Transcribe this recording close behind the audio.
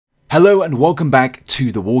Hello and welcome back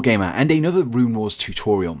to The Wargamer and another Rune Wars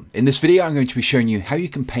tutorial. In this video I'm going to be showing you how you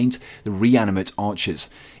can paint the Reanimate archers.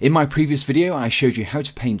 In my previous video I showed you how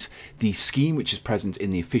to paint the scheme which is present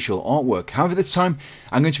in the official artwork. However, this time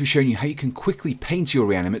I'm going to be showing you how you can quickly paint your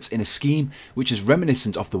Reanimates in a scheme which is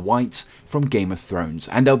reminiscent of the Wight from Game of Thrones,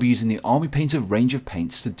 and I'll be using the Army Painter range of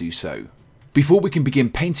paints to do so. Before we can begin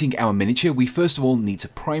painting our miniature, we first of all need to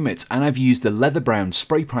prime it, and I've used the Leather Brown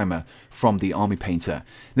spray primer from the Army Painter.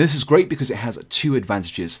 Now, this is great because it has two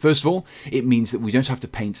advantages. First of all, it means that we don't have to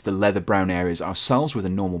paint the leather brown areas ourselves with a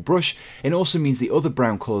normal brush. It also means the other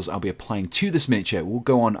brown colours I'll be applying to this miniature will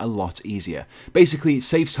go on a lot easier. Basically, it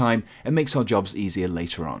saves time and makes our jobs easier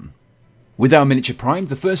later on. With our miniature primed,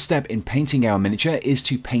 the first step in painting our miniature is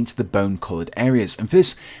to paint the bone coloured areas, and for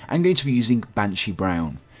this I'm going to be using Banshee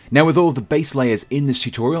Brown. Now, with all of the base layers in this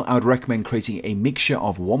tutorial, I would recommend creating a mixture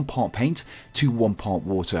of 1 part paint to 1 part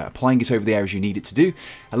water, applying it over the areas you need it to do,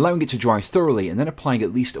 allowing it to dry thoroughly, and then applying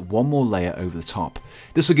at least one more layer over the top.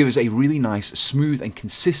 This will give us a really nice, smooth and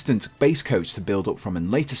consistent base coat to build up from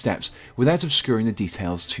in later steps without obscuring the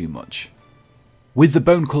details too much. With the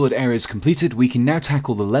bone coloured areas completed, we can now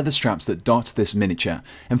tackle the leather straps that dot this miniature,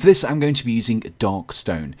 and for this I'm going to be using dark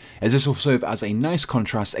stone, as this will serve as a nice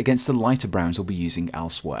contrast against the lighter browns we'll be using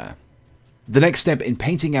elsewhere. The next step in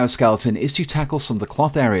painting our skeleton is to tackle some of the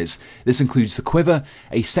cloth areas. This includes the quiver,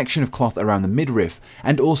 a section of cloth around the midriff,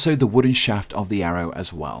 and also the wooden shaft of the arrow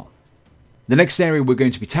as well. The next area we're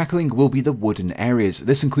going to be tackling will be the wooden areas.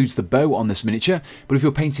 This includes the bow on this miniature, but if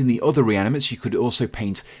you're painting the other Reanimates, you could also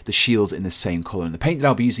paint the shields in the same colour. And the paint that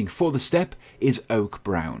I'll be using for the step is oak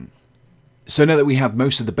brown. So now that we have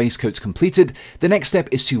most of the base coats completed, the next step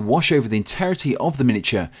is to wash over the entirety of the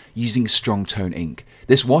miniature using strong tone ink.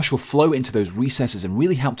 This wash will flow into those recesses and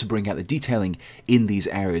really help to bring out the detailing in these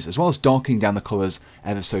areas, as well as darkening down the colours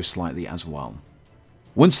ever so slightly as well.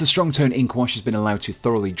 Once the strong tone ink wash has been allowed to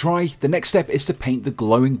thoroughly dry, the next step is to paint the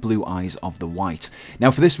glowing blue eyes of the Wight.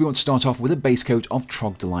 Now for this we want to start off with a base coat of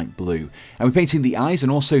Troglodyte Blue, and we're painting the eyes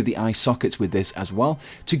and also the eye sockets with this as well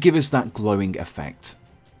to give us that glowing effect.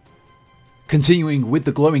 Continuing with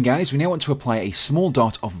the glowing eyes, we now want to apply a small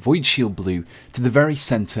dot of Void Shield Blue to the very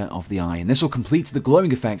centre of the eye, and this will complete the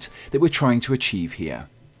glowing effect that we're trying to achieve here.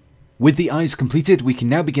 With the eyes completed, we can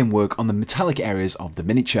now begin work on the metallic areas of the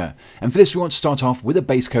miniature, and for this we want to start off with a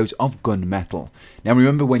base coat of gunmetal. Now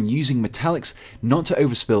remember, when using metallics, not to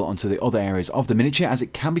overspill onto the other areas of the miniature, as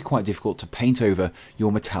it can be quite difficult to paint over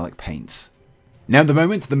your metallic paints. Now at the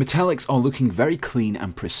moment, the metallics are looking very clean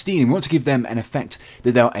and pristine, and we want to give them an effect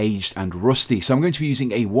that they're aged and rusty, so I'm going to be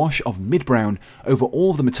using a wash of mid-brown over all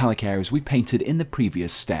of the metallic areas we painted in the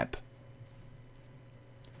previous step.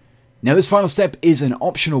 Now this final step is an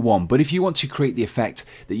optional one, but if you want to create the effect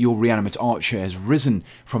that your Reanimate archer has risen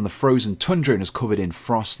from the frozen tundra and is covered in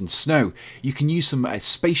frost and snow, you can use some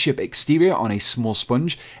Spaceship Exterior on a small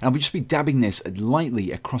sponge, and I'll just be dabbing this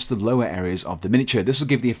lightly across the lower areas of the miniature. This will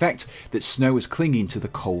give the effect that snow is clinging to the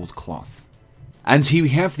cold cloth. And here we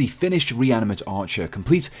have the finished Reanimate archer,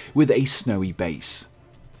 complete with a snowy base.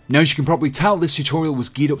 Now, as you can probably tell, this tutorial was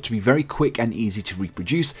geared up to be very quick and easy to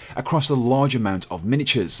reproduce across a large amount of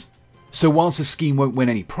miniatures. So whilst the scheme won't win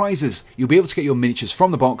any prizes, you'll be able to get your miniatures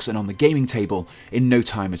from the box and on the gaming table in no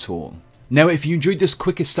time at all. Now, if you enjoyed this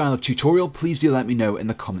quicker style of tutorial, please do let me know in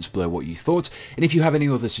the comments below what you thought, and if you have any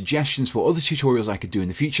other suggestions for other tutorials I could do in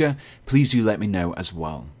the future, please do let me know as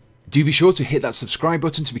well. Do be sure to hit that subscribe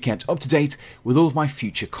button to be kept up to date with all of my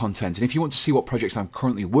future content, and if you want to see what projects I'm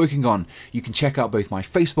currently working on, you can check out both my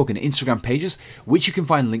Facebook and Instagram pages, which you can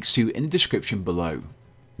find links to in the description below.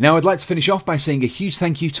 Now I'd like to finish off by saying a huge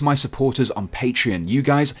thank you to my supporters on Patreon. You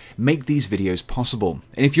guys make these videos possible.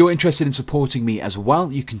 And if you're interested in supporting me as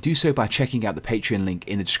well, you can do so by checking out the Patreon link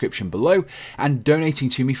in the description below and donating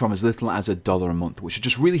to me from as little as $1 a month, which will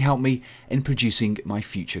just really help me in producing my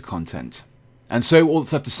future content. And so all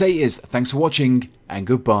that's left to say is thanks for watching and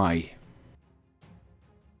goodbye.